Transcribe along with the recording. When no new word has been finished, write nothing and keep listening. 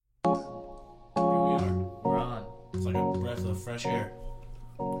It's like a breath of fresh air.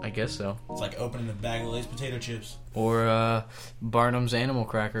 I guess so. It's like opening a bag of Lay's potato chips. Or Barnum's Animal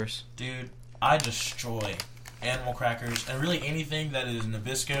Crackers. Dude, I destroy animal crackers and really anything that is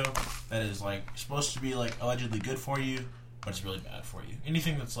Nabisco that is like supposed to be like allegedly good for you, but it's really bad for you.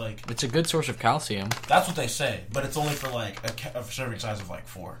 Anything that's like... It's a good source of calcium. That's what they say, but it's only for like a serving size of like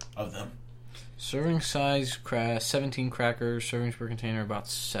 4 of them. Serving size, 17 crackers, servings per container, about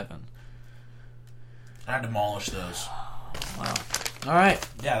 7. I demolish those. Wow. All right.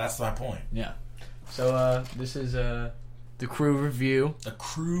 Yeah, that's my point. Yeah. So this is the crew review. The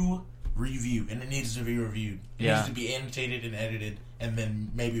crew review, and it needs to be reviewed. It needs to be annotated and edited, and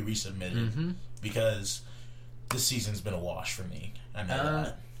then maybe resubmitted because this season's been a wash for me. I know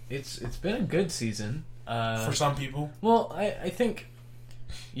that. It's been a good season for some people. Well, I think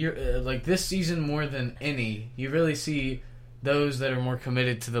you're like this season more than any. You really see those that are more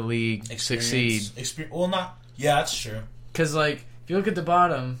committed to the league succeed. Well, not. Yeah, that's true. Because like if you look at the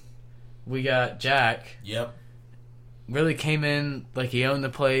bottom, we got Jack. Yep. Really came in like he owned the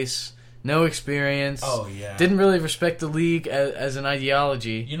place. No experience. Oh yeah. Didn't really respect the league as an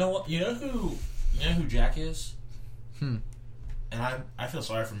ideology. You know what? You know who Jack is? And I feel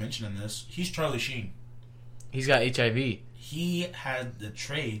sorry for mentioning this. He's Charlie Sheen. He's got HIV. He had the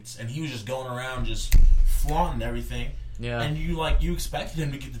traits, and he was just going around just flaunting everything. Yeah. And you expected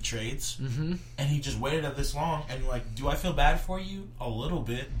him to get the trades, and he just waited up this long. And like, do I feel bad for you? A little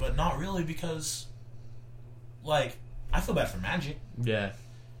bit, but not really because, like, I feel bad for Magic. Yeah.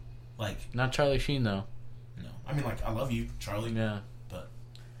 Like, not Charlie Sheen though. No, I mean, like, I love you, Charlie. Yeah. But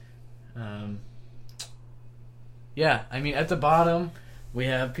yeah, I mean, at the bottom we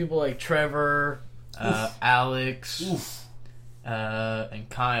have people like Trevor, Alex, and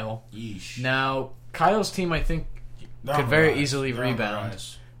Kyle. Yeesh. Now, Kyle's team, I think, could very easily rebound.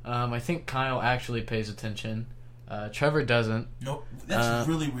 I think Kyle actually pays attention. Trevor doesn't. Nope. That's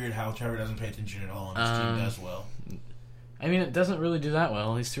really weird how Trevor doesn't pay attention at all, and his team does well. I mean, it doesn't really do that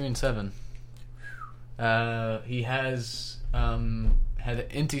well. He's 3-7. He has had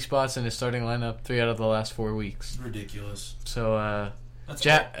empty spots in his starting lineup 3 out of the last 4 weeks. Ridiculous. So,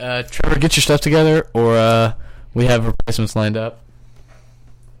 Trevor, get your stuff together, or we have replacements lined up.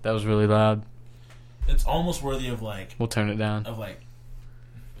 That was really loud. It's almost worthy of like. We'll turn it down. Of like.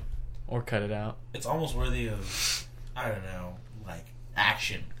 Or cut it out. It's almost worthy of, I don't know, like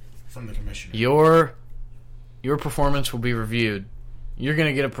action from the commissioner. Your performance will be reviewed. You're going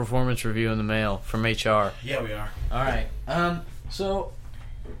to get a performance review in the mail from HR. Yeah, we are. All right. So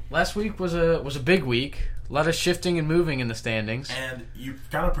last week was a big week. A lot of shifting and moving in the standings. And you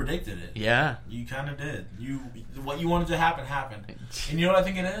kind of predicted it. Yeah. You kind of did. What you wanted to happen happened. And you know what I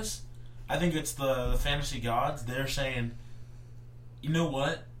think it is? I think it's the fantasy gods. They're saying, you know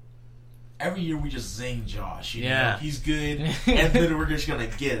what? Every year we just zing Josh. You know? He's good, and then we're just going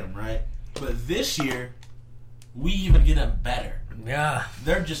to get him, right? But this year, we even get him better. Yeah.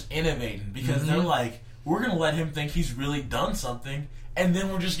 They're just innovating because they're like, we're going to let him think he's really done something, and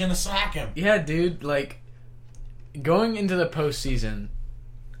then we're just going to sack him. Yeah, dude. Like, going into the postseason,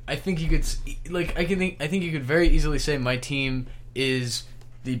 I think you could, like, I think you could very easily say my team is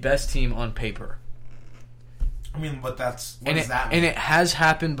the best team on paper. I mean, but what does that mean? And it has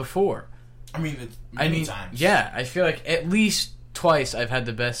happened before. I mean, it's many times. Yeah, I feel like at least twice I've had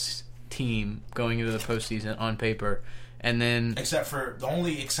the best team going into the postseason on paper, and then except for the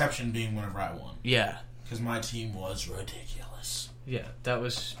only exception being whenever I won. Yeah, because my team was ridiculous. Yeah, that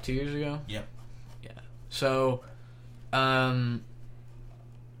was 2 years ago. Yep. Yeah. So, like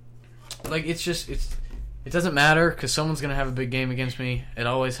it doesn't matter because someone's gonna have a big game against me. It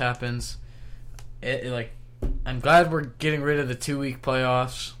always happens. I'm glad we're getting rid of the 2-week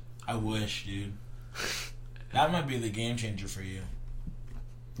playoffs. I wish, dude. That might be the game changer for you.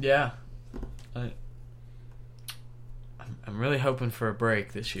 Yeah. I'm really hoping for a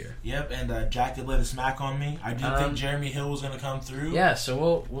break this year. Yep, and Jack did lay the smack on me. I do think Jeremy Hill was going to come through. Yeah,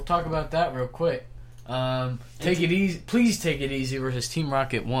 so we'll talk about that real quick. Take it easy. Please take it easy versus Team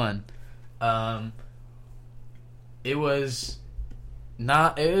Rocket 1. It was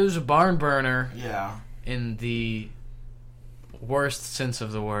a barn burner. Yeah. In the worst sense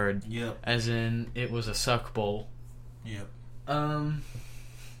of the word. Yep. As in, it was a suck bowl. Yep.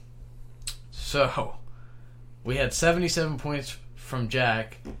 So, we had 77 points from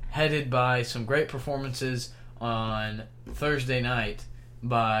Jack, headed by some great performances on Thursday night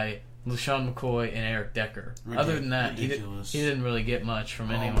by LaShawn McCoy and Eric Decker. Other than that, he didn't really get much from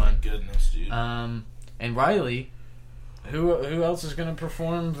anyone. Oh my goodness, dude. And Riley, who else is going to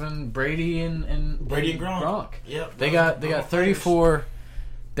perform than Brady and Gronk? Gronk. Yep. They got 34.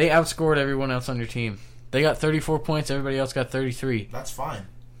 They outscored everyone else on your team. They got 34 points. Everybody else got 33. That's fine.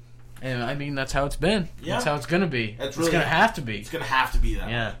 And, I mean, that's how it's been. Yeah. That's how it's going to be. It's going to have to be. It's going to have to be that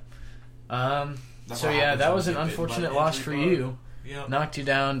Yeah. way. So, yeah, that was an unfortunate loss for you. Yeah. Knocked you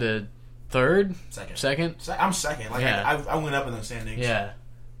down to third? Second? I'm second. Like, Yeah. I went up in the standings. Yeah.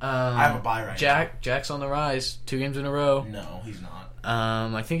 I have a bye right now. Jack's on the rise. 2 games in a row. No, he's not.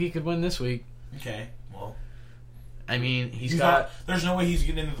 I think he could win this week. Okay, well. I mean, there's no way he's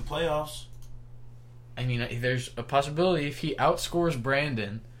getting into the playoffs. I mean, there's a possibility if he outscores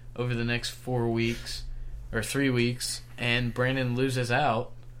Brandon over the next 4 weeks or 3 weeks, and Brandon loses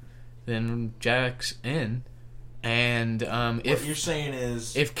out, then Jack's in. And what you're saying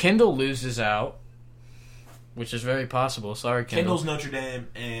is, if Kendall loses out, which is very possible. Sorry, Kendall. Kendall's Notre Dame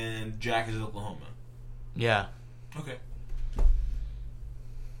and Jack is Oklahoma. Yeah. Okay.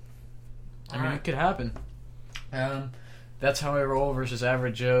 I mean, it could happen. That's how I roll versus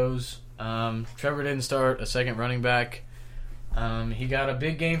Average Joe's. Trevor didn't start a second running back. He got a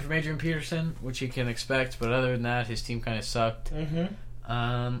big game from Adrian Peterson, which you can expect, but other than that, his team kind of sucked.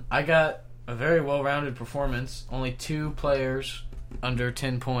 Mm-hmm. I got a very well-rounded performance. Only 2 players under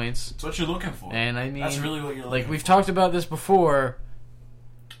 10 points. That's what you're looking for. And I mean, that's really what you're looking like for. we've talked about this before,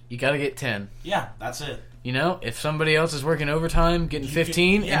 you got to get 10. Yeah, that's it. You know, if somebody else is working overtime, getting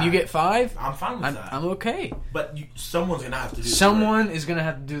 15, and you get 5, I'm fine with that. I'm okay. But someone's gonna have to do. Someone is gonna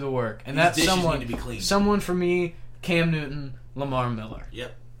have to do the work, and that someone need to be clean. Someone for me, Cam Newton, Lamar Miller.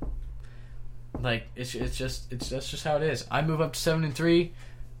 Yep. Like that's just how it is. I move up to 7-3,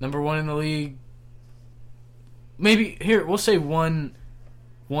 number 1 in the league. Maybe here we'll say 1A,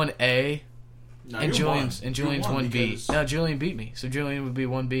 and Julian's 1B. No, Julian beat me, so Julian would be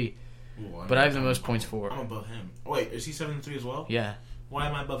 1B. Ooh, but I have the most points for. I'm above him. Wait, is he 7-3 as well? Yeah. Why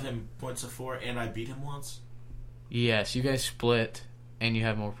am I above him? Points of 4, and I beat him once. Yes, you guys split, and you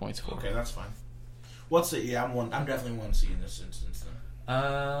have more points for. Okay, that's fine. What's it? Yeah, I'm definitely 1C in this instance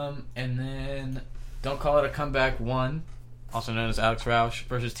then. And then don't call it a comeback 1, also known as Alex Roush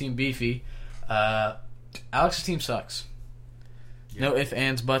versus Team Beefy. Alex's team sucks. Yep. No ifs,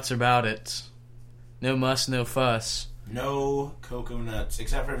 ands, buts about it. No muss, no fuss. No cocoa nuts,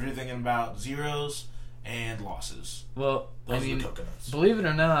 except for everything about zeros and losses. Well, those are the coconuts. Believe it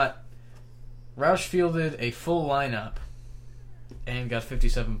or not, Roush fielded a full lineup and got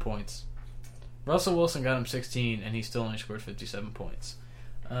 57 points. Russell Wilson got him 16, and he still only scored 57 points.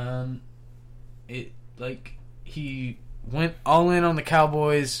 He went all in on the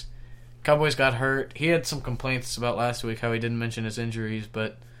Cowboys. Cowboys got hurt. He had some complaints about last week how he didn't mention his injuries,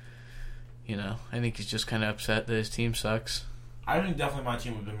 but you know, I think he's just kind of upset that his team sucks. I think definitely my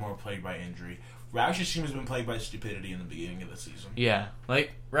team would have been more plagued by injury. Roush's team has been plagued by stupidity in the beginning of the season. Yeah,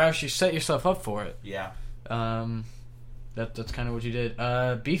 like Roush, you set yourself up for it. Yeah. That's kind of what you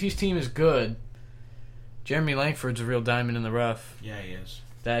did. Beefy's team is good. Jeremy Langford's a real diamond in the rough. Yeah, he is.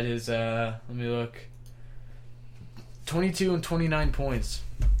 That is, let me look. 22 and 29 points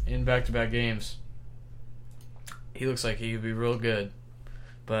in back-to-back games. He looks like he could be real good.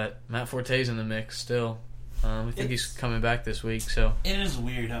 But Matt Forte's in the mix still. I think he's coming back this week. So it is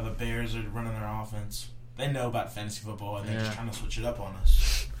weird how the Bears are running their offense. They know about fantasy football, and they're just trying to switch it up on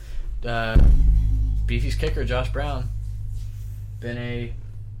us. Beefy's kicker, Josh Brown, been a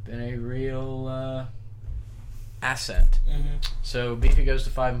real asset. Mm-hmm. So Beefy goes to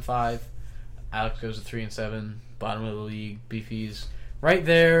 5-5. Alex goes to 3-7. Bottom of the league. Beefy's right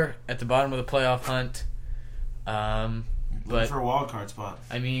there at the bottom of the playoff hunt. But for a wild card spot.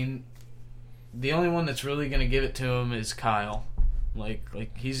 I mean, the only one that's really going to give it to him is Kyle.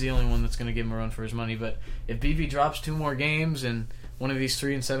 Like he's the only one that's going to give him a run for his money. But if Beefy drops 2 more games and one of these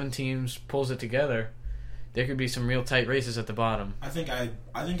 3-7 teams pulls it together, there could be some real tight races at the bottom. I think I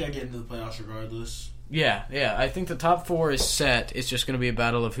get into the playoffs regardless. Yeah. I think the top 4 is set. It's just going to be a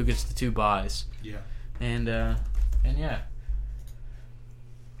battle of who gets the 2 buys. Yeah. And yeah.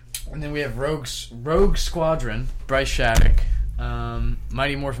 And then we have Rogue Squadron, Bryce Shattuck,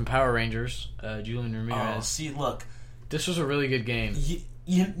 Mighty Morphin Power Rangers, Julian Ramirez. Oh, see, look. This was a really good game.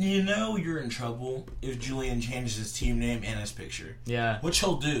 You know you're in trouble if Julian changes his team name and his picture. Yeah. Which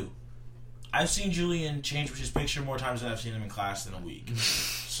he'll do. I've seen Julian change his picture more times than I've seen him in class in a week.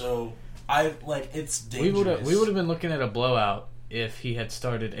 So, it's dangerous. We would have been looking at a blowout if he had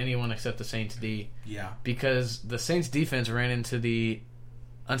started anyone except the Saints D. Yeah. Because the Saints defense ran into the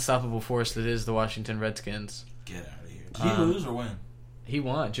unstoppable force that is the Washington Redskins. Get out of here. Did he lose or win? He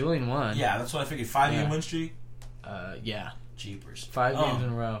won. Julian won. Yeah, that's what I figured. 5-game win streak? Yeah. Jeepers. 5 games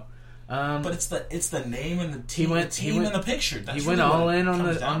in a row. But it's the name and the team, and the picture. That's he went all in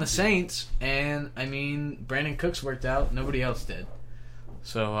on the Saints, and I mean Brandon Cooks worked out. Nobody else did.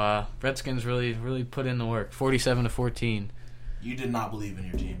 So Redskins really put in the work. 47-14. You did not believe in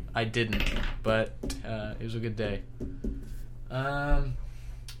your team. I didn't, but it was a good day.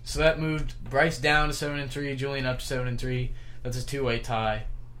 So that moved Bryce down to 7-3, Julian up to 7-3. That's a 2-way tie,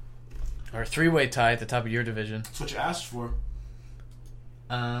 or a 3-way tie at the top of your division. That's what you asked for.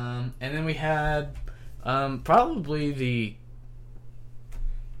 And then we had probably the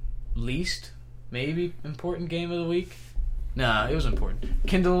least, maybe, important game of the week. Nah, it was important.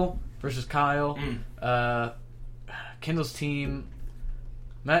 Kendall versus Kyle. Kendall's team,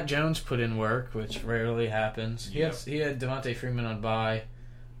 Matt Jones put in work, which rarely happens. He had Devontae Freeman on bye.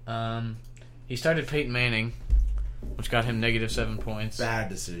 He started Peyton Manning, which got him -7 points. Bad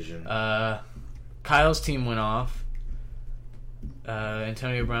decision. Kyle's team went off.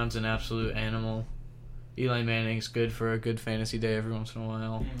 Antonio Brown's an absolute animal. Eli Manning's good for a good fantasy day every once in a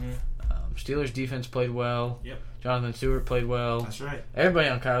while. Steelers defense played well. Yep. Jonathan Stewart played well. That's right. Everybody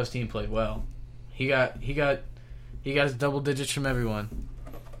on Kyle's team played well. He got his double digits from everyone.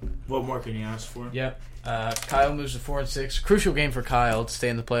 What more can you ask for? Yep. Kyle moves to 4-6. Crucial game for Kyle to stay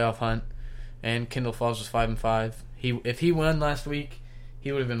in the playoff hunt. And Kendall falls to 5-5. If he won last week,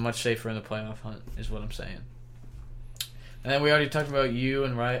 he would have been much safer in the playoff hunt, is what I'm saying. And then we already talked about you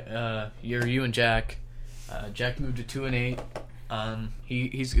and Jack. Jack moved to 2-8.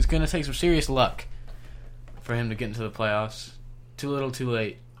 He's going to take some serious luck for him to get into the playoffs. Too little, too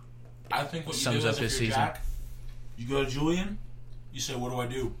late. I think what you Sums do up is his if you're season. Jack, you go to Julian, you say, what do I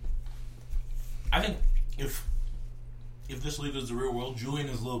do? I think if this league is the real world, Julian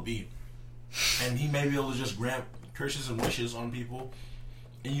is Lil B. And he may be able to just grant curses and wishes on people,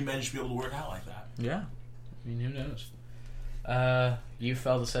 and you may just be able to work out like that. Yeah. I mean, who knows? You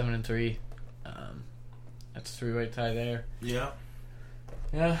fell to 7-3. That's a 3-way tie there. Yeah.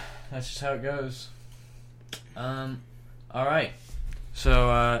 Yeah, that's just how it goes. All right.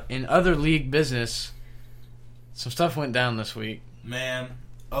 So, in other league business, some stuff went down this week. Man.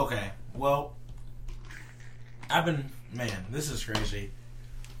 Okay. Well, this is crazy.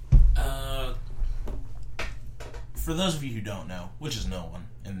 For those of you who don't know, which is no one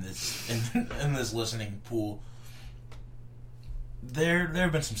in this in this listening pool, there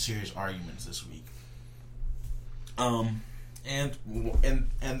have been some serious arguments this week. And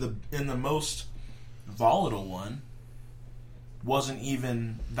the most volatile one wasn't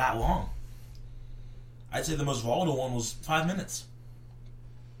even that long. I'd say the most volatile one was 5 minutes.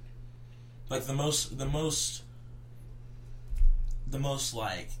 Like the most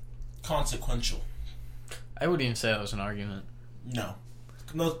like consequential. I wouldn't even say that was an argument. No.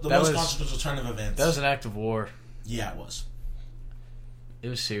 The most consequential turn of events. That was an act of war. Yeah, it was. It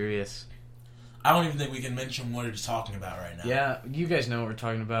was serious. I don't even think we can mention what he's talking about right now. Yeah, you guys know what we're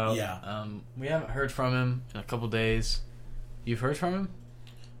talking about. Yeah. We haven't heard from him in a couple days. You've heard from him?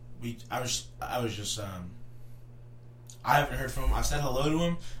 I haven't heard from him. I said hello to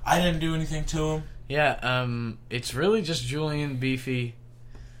him. I didn't do anything to him. Yeah, it's really just Julian Beefy.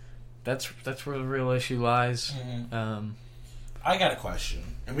 That's where the real issue lies. Mm-hmm. I got a question,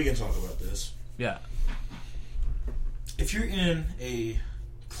 and we can talk about this. Yeah. If you're in a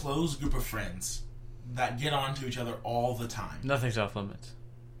closed group of friends that get on to each other all the time, Nothing's off limits.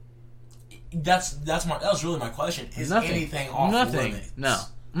 That was really my question. Is anything off limits? No.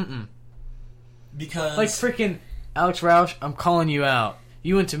 Mm-mm. Because like freaking Alex Roush, I'm calling you out.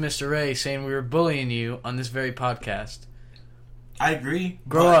 You went to Mr. Ray saying we were bullying you on this very podcast. I agree.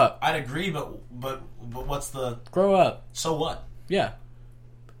 Grow up. I'd agree, but what's the... Grow up. So what? Yeah.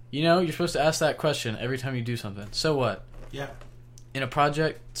 You know, you're supposed to ask that question every time you do something. So what? Yeah. In a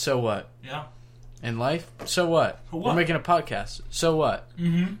project, so what? Yeah. In life, so what? For what? We're making a podcast. So what?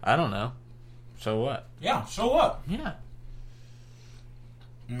 Mm-hmm. I don't know. So what? Yeah, so what? Yeah.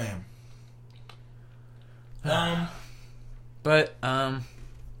 Man. But, I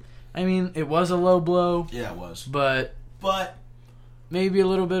mean, it was a low blow. Yeah, it was. But maybe a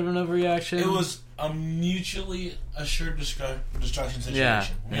little bit of an overreaction. It was a mutually assured destruction situation. Yeah.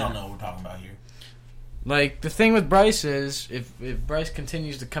 We all know what we're talking about here. Like, the thing with Bryce is, if Bryce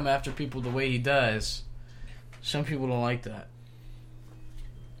continues to come after people the way he does, some people don't like that.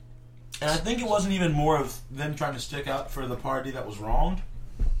 And I think it wasn't even more of them trying to stick up for the party that was wronged.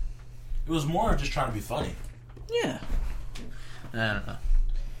 It was more of just trying to be funny. Yeah. I don't know.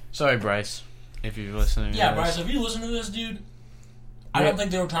 Sorry, Bryce, if you're listening. Yeah, to Bryce, this. if you listen to this, dude, I don't think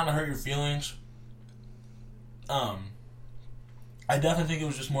they were trying to hurt your feelings. I definitely think it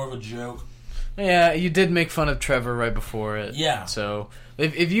was just more of a joke. Yeah, you did make fun of Trevor right before it. Yeah. So,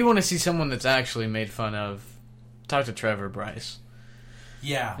 if you want to see someone that's actually made fun of, talk to Trevor, Bryce.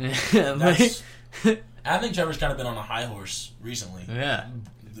 Yeah. Like, And I think Trevor's kind of been on a high horse recently. Yeah.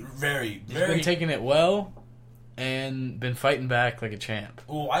 Very, He's very. been taking it well and been fighting back like a champ.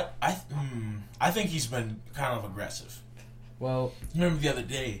 Well, I think he's been kind of aggressive. Well, You remember the other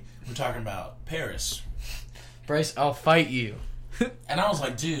day we were talking about Paris, Bryce, I'll fight you. and I was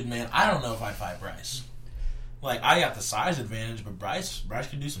like, dude, man, I don't know if I'd fight Bryce. Like, I got the size advantage, but Bryce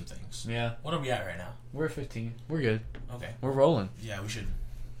can do some things. Yeah. What are we at right now? We're 15. We're good. Okay. We're rolling. Yeah, we should.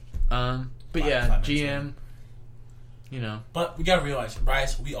 But Five minutes GM, you know. But we gotta realize,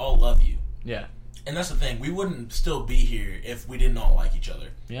 Bryce, we all love you. Yeah. And that's the thing. We wouldn't still be here if we didn't all like each other.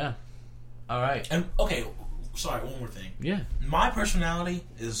 Yeah. All right. And, okay, sorry, one more thing. Yeah. My personality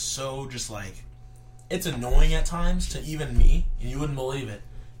is so just like, it's annoying at times to even me, and you wouldn't believe it.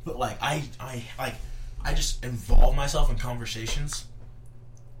 But like, I just involve myself in conversations.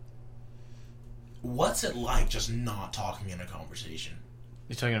 What's it like just not talking in a conversation?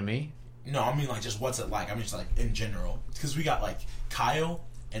 You talking to me? No, I mean like just what's it like? I mean just like in general. Because we got like Kyle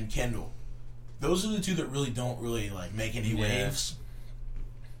and Kendall. Those are the two that really don't really like make any waves.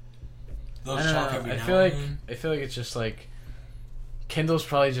 Those I don't talk know. every I now feel and like then. it's just like Kendall's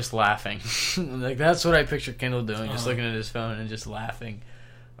probably just laughing. Like that's what I picture Kendall doing, just looking at his phone and just laughing,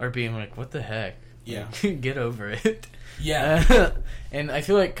 or being like, "What the heck? Yeah. Get over it." Yeah. And I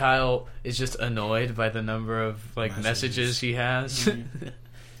feel like Kyle is just annoyed by the number of like messages he has. Mm-hmm.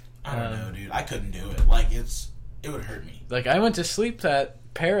 I don't know, dude. I couldn't do it. Like it would hurt me. Like I went to sleep that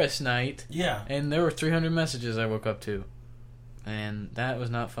Paris night, Yeah. and there were 300 messages I woke up to, and that was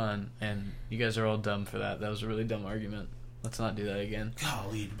not fun. And you guys are all dumb for that. That was a really dumb argument. Let's not do that again.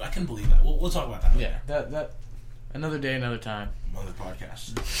 Golly, I couldn't believe that. We'll talk about that. Yeah, that another day, another time. Another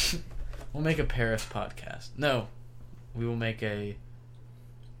podcast. We'll make a Paris podcast. No, we will make a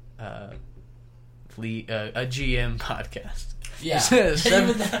GM podcast. Yeah.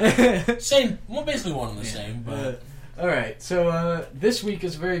 Same. Well, basically one and the same. But all right. So this week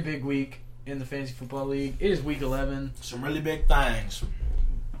is a very big week in the Fantasy Football League. It is week 11. some really big things.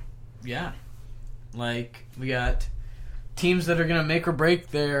 Yeah. Like we got teams that are gonna make or break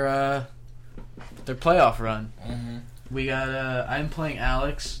their playoff run. Mm-hmm. We got I'm playing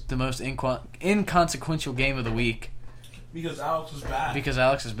Alex, the most inconsequential game of the week. Because Alex is bad. Because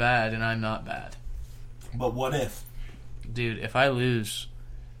Alex is bad and I'm not bad. But what if? Dude, if I lose,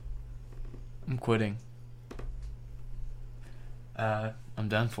 I'm quitting. I'm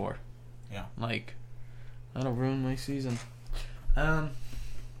done for. Yeah. Like, that'll ruin my season.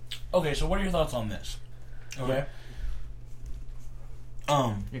 Okay, so what are your thoughts on this? Okay.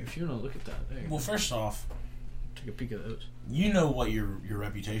 If you want to look at that, there you Well, go. first off, Take a peek at those. you know what your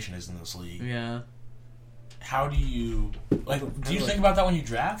reputation is in this league. Yeah. How do you do you think about that when you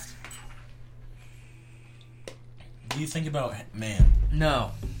draft? Do you think about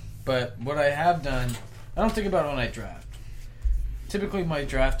No, but what I have done, I don't think about it when I draft. Typically, my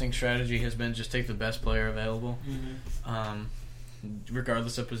drafting strategy has been just take the best player available,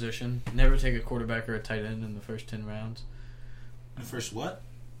 regardless of position. Never take a quarterback or a tight end in the first 10 rounds. The first what?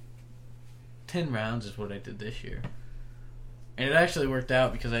 10 rounds is what I did this year. And it actually worked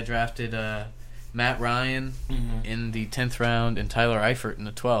out because I drafted Matt Ryan in the 10th round and Tyler Eifert in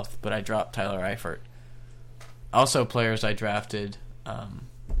the 12th, but I dropped Tyler Eifert. Also, players I drafted,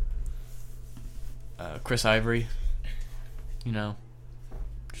 Chris Ivory,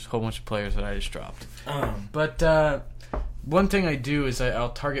 just a whole bunch of players that I just dropped. But one thing I do is I'll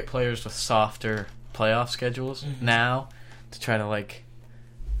target players with softer playoff schedules now to try to,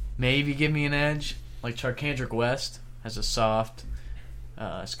 maybe give me an edge. Like Charkandrick West has a soft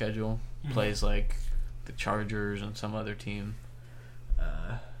schedule, plays like the Chargers and some other team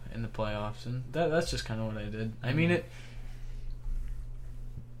in the playoffs, and that's just kind of what I did. I mean, it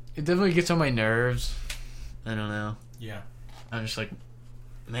definitely gets on my nerves. I don't know. Yeah. I'm just like,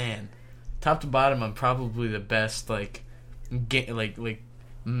 man, top to bottom, I'm probably the best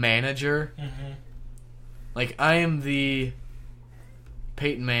manager. Like I am the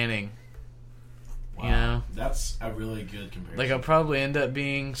Peyton Manning. Wow. You know? That's a really good comparison. Like I'll probably end up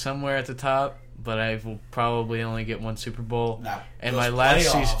being somewhere at the top, but I will probably only get one Super Bowl. And my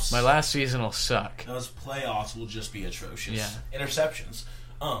last season will suck. Those playoffs will just be atrocious. Yeah. Interceptions.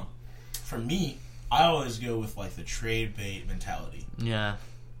 For me, I always go with the trade bait mentality. Yeah.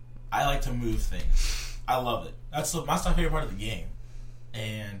 I like to move things. I love it. That's my favorite part of the game.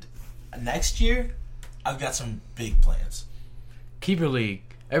 And next year, I've got some big plans. Keeper league.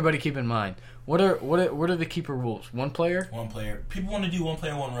 Everybody keep in mind. What are the keeper rules? One player? One player. People want to do one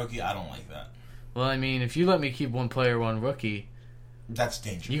player, one rookie. I don't like that. Well, I mean, if you let me keep one player, one rookie, that's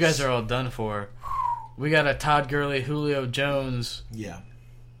dangerous. You guys are all done for. We got a Todd Gurley, Julio Jones. Yeah.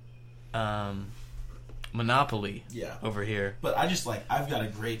 monopoly Yeah. over here. But I've got a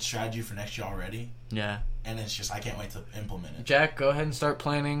great strategy for next year already. Yeah. And it's just, I can't wait to implement it. Jack, go ahead and start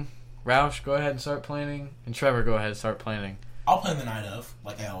planning. Roush, go ahead and start planning. And Trevor, go ahead and start planning. I'll plan the night of,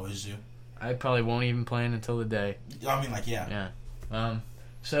 like I always do. I probably won't even plan until the day. I mean, like, yeah. Yeah.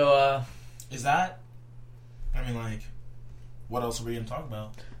 Is that... I mean, like, what else are we going to talk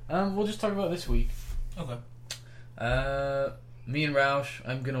about? We'll just talk about this week. Okay. Me and Roush,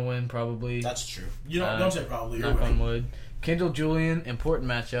 I'm going to win probably. That's true. You don't say probably. You're Knock on winning. wood. Kendall, Julian, important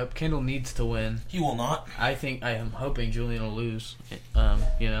matchup. Kendall needs to win. He will not. I am hoping Julian will lose.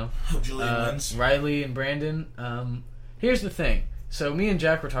 Julian wins. Riley and Brandon. Here's the thing. So me and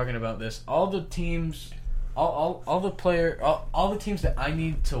Jack were talking about this. All the teams, all the teams that I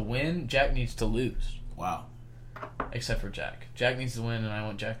need to win, Jack needs to lose. Wow. Except for Jack. Jack needs to win, and I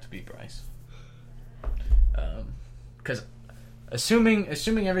want Jack to beat Bryce. Because assuming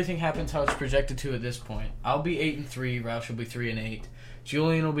everything happens how it's projected to at this point, I'll be 8-3. Roush will be 3-8.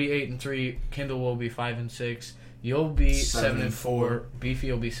 Julian will be 8-3. Kendall will be 5-6. You'll be 7-4.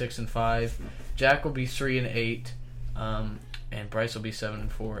 Beefy will be 6-5. Jack will be 3-8. And Bryce will be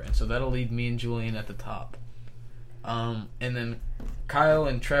 7-4. And so that'll leave me and Julian at the top. And then Kyle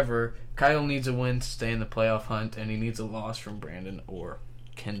and Trevor. Kyle needs a win to stay in the playoff hunt, and he needs a loss from Brandon or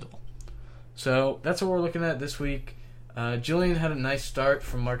Kendall. So that's what we're looking at this week. Julian had a nice start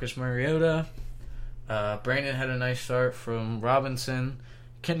from Marcus Mariota. Brandon had a nice start from Robinson.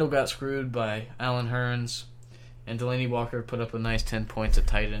 Kendall got screwed by Alan Hearns. And Delaney Walker put up a nice 10 points at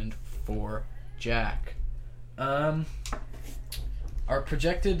tight end for Jack. Our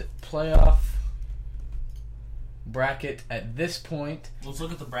projected playoff bracket at this point... Let's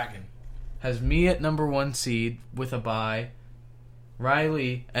look at the bracket. ...has me at number 1 seed with a bye.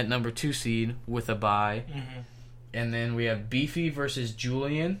 Riley at number 2 seed with a bye. Mm-hmm. And then we have Beefy versus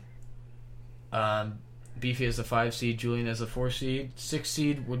Julian. Beefy as the 5 seed, Julian as the 4 seed. 6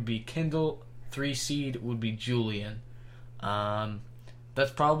 seed would be Kendall. 3 seed would be Julian.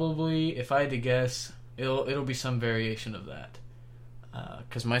 That's probably, if I had to guess, it'll be some variation of that.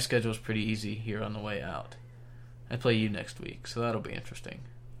 Because my schedule is pretty easy here on the way out. I play you next week, so that'll be interesting.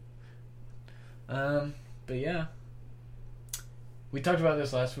 But yeah. We talked about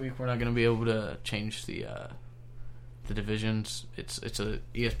this last week. We're not going to be able to change the divisions. It's a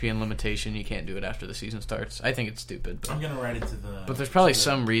ESPN limitation. You can't do it after the season starts. I think it's stupid. But, I'm going to write it to the... But there's probably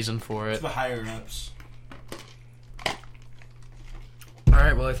some reason for it. To the higher ups.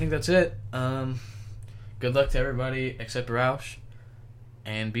 Alright, well I think that's it. Good luck to everybody except Roush.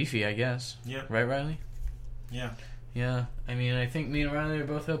 And Beefy, I guess. Yeah. Right, Riley? Yeah. Yeah. I mean, I think me and Riley are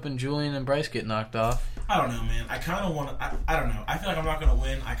both hoping Julian and Bryce get knocked off. I don't know, man. I kind of want to... I don't know. I feel like I'm not going to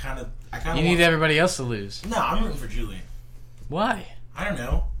win. I kind of You need everybody else to lose. No, I'm rooting for Julian. Why? I don't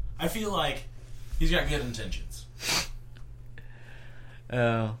know. I feel like he's got good intentions.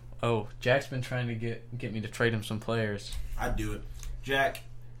 Jack's been trying to get me to trade him some players. I'd do it. Jack,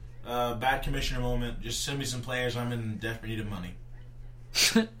 bad commissioner moment. Just send me some players. I'm in desperate need of money.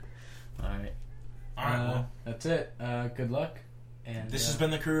 Alright. Alright, well. That's it. Good luck. And this has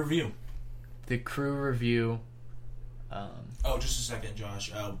been the crew review. The crew review. Just a second,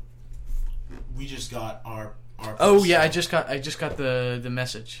 Josh. We just got our Oh yeah, I just got the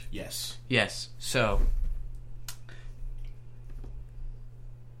message. Yes. Yes. So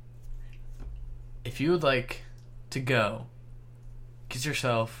if you would like to go get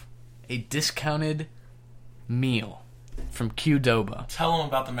yourself a discounted meal from Qdoba, tell them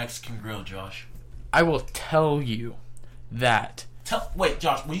about the Mexican grill, Josh. I will tell you that. Wait,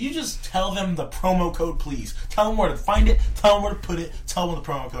 Josh, will you just tell them the promo code, please? Tell them where to find it, tell them where to put it, tell them the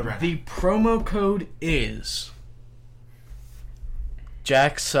promo code right now. The promo code is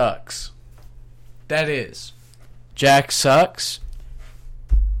Jack Sucks. That is Jack Sucks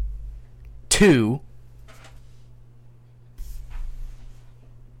 2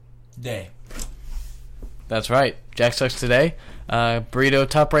 day. That's right. Jack Sucks today. Burrito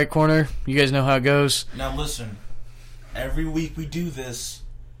top right corner. You guys know how it goes. Now listen. Every week we do this,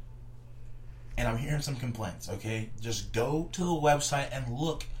 and I'm hearing some complaints, okay? Just go to the website and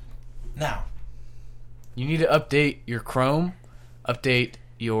look. Now. You need to update your Chrome, update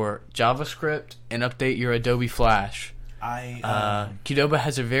your JavaScript, and update your Adobe Flash. Qdoba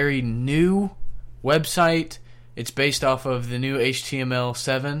has a very new website. It's based off of the new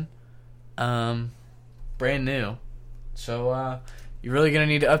HTML7. Brand new. So, you're really going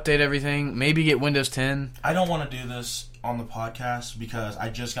to need to update everything. Maybe get Windows 10. I don't want to do this on the podcast because I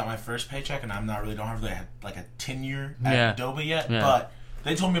just got my first paycheck and don't have like a tenure at Adobe yet. Yeah. But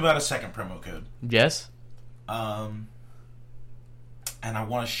they told me about a second promo code. Yes. and I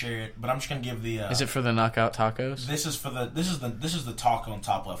want to share it, but I'm just gonna give the. Is it for the knockout tacos? This is the taco in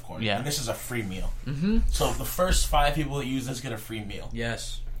top left corner. Yeah. And this is a free meal. Mm-hmm. So the first 5 people that use this get a free meal.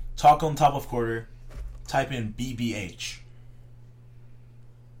 Yes. Taco in top left corner. Type in BBH.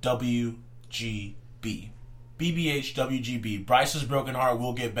 WGB. BBH WGB. Bryce's broken heart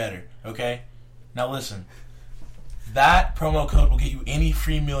will get better. Okay. Now listen. That promo code will get you any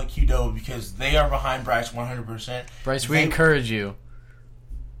free meal at Qdoba because they are behind Bryce 100%. Bryce, we encourage you.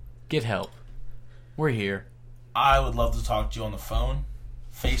 Get help. We're here. I would love to talk to you on the phone,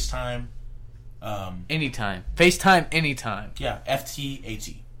 FaceTime. Anytime. FaceTime anytime. Yeah,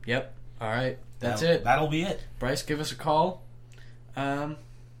 FTAT. Yep. All right. That's it. That'll be it. Bryce, give us a call.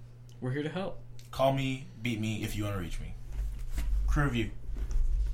 We're here to help. Call me, beat me if you want to reach me. Crew review.